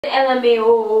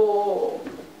LMAO.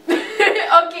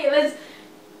 Okay, let's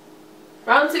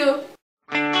round 2.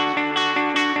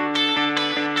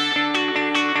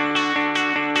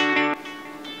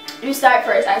 You start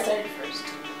first. I started first.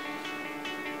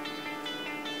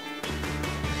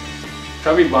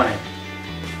 Chubby bunny.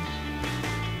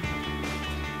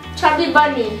 Chubby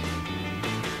bunny.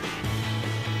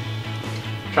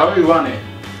 Chubby bunny.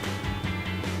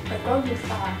 Like, don't be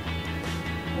far.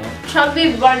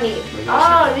 Chubby bunny.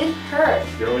 Oh, this hurt.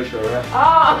 You're always sure, right?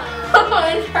 Oh,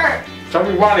 it hurt.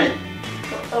 Chubby bunny.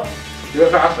 Oh. Do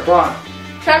it faster, come on.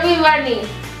 Chubby bunny.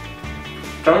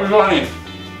 Chubby bunny.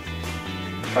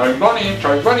 Chubby bunny,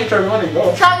 chubby bunny, chubby bunny,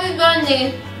 go. Chubby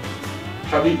bunny.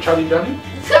 Chubby bunny?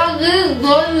 Chubby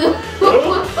bunny.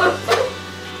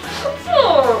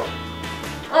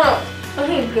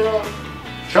 Okay, go.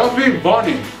 Chubby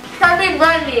bunny. Chubby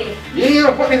bunny.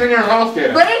 Yeah, put it in your mouth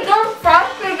there. But it goes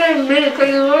faster than me because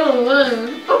you really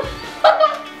win.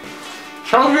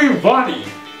 Chubby bunny.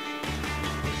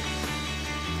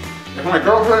 If my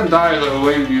girlfriend dies, I will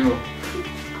blame you.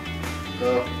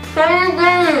 Go. Chubby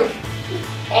bunny.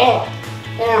 Oh.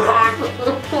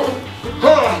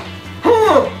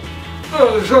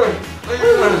 Sorry.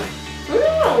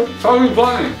 Chubby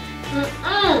bunny.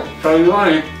 Chubby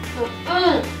bunny.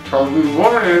 Chubby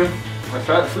bunny. My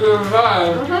fat food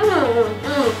alive.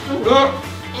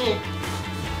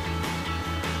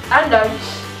 I'm done.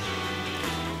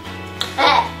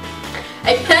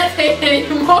 I can't take it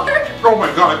anymore. Oh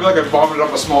my god, I feel like I vomited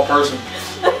up a small person.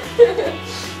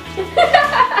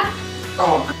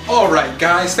 Oh, alright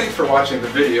guys, thanks for watching the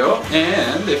video.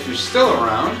 And if you're still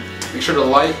around, make sure to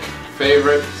like,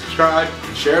 favorite, subscribe,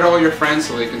 and share it all with your friends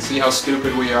so they can see how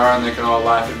stupid we are and they can all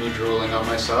laugh at me drooling on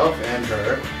myself and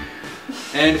her.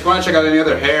 And if you want to check out any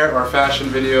other hair or fashion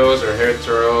videos or hair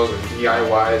tutorials or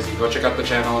DIYs, you can go check out the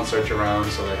channel and search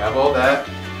around, so they have all that.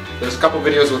 There's a couple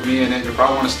videos with me in it. You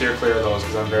probably want to steer clear of those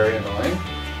because I'm very annoying.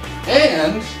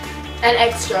 And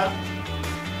extra.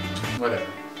 Whatever.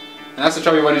 And that's the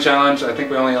Chubby Bunny Challenge. I think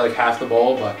we only like half the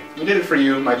bowl, but we did it for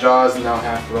you. My jaw is now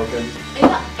half broken.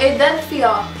 Yeah, it does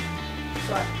feel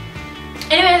sore.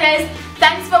 Anyway guys,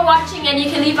 thanks for watching, and you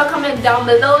can leave a comment down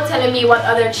below telling me what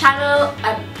other challenge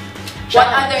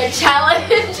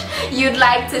you'd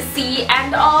like to see,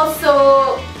 and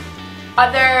also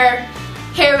other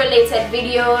hair related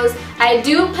videos. I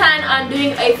do plan on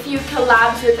doing a few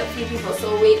collabs with a few people,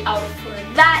 so wait out for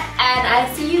that, and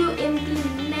I'll see you in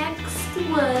the next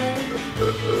one.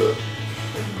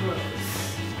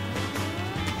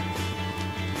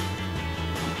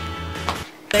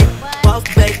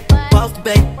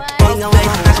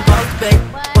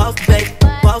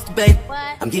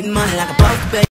 I'm getting money like a boss, babe.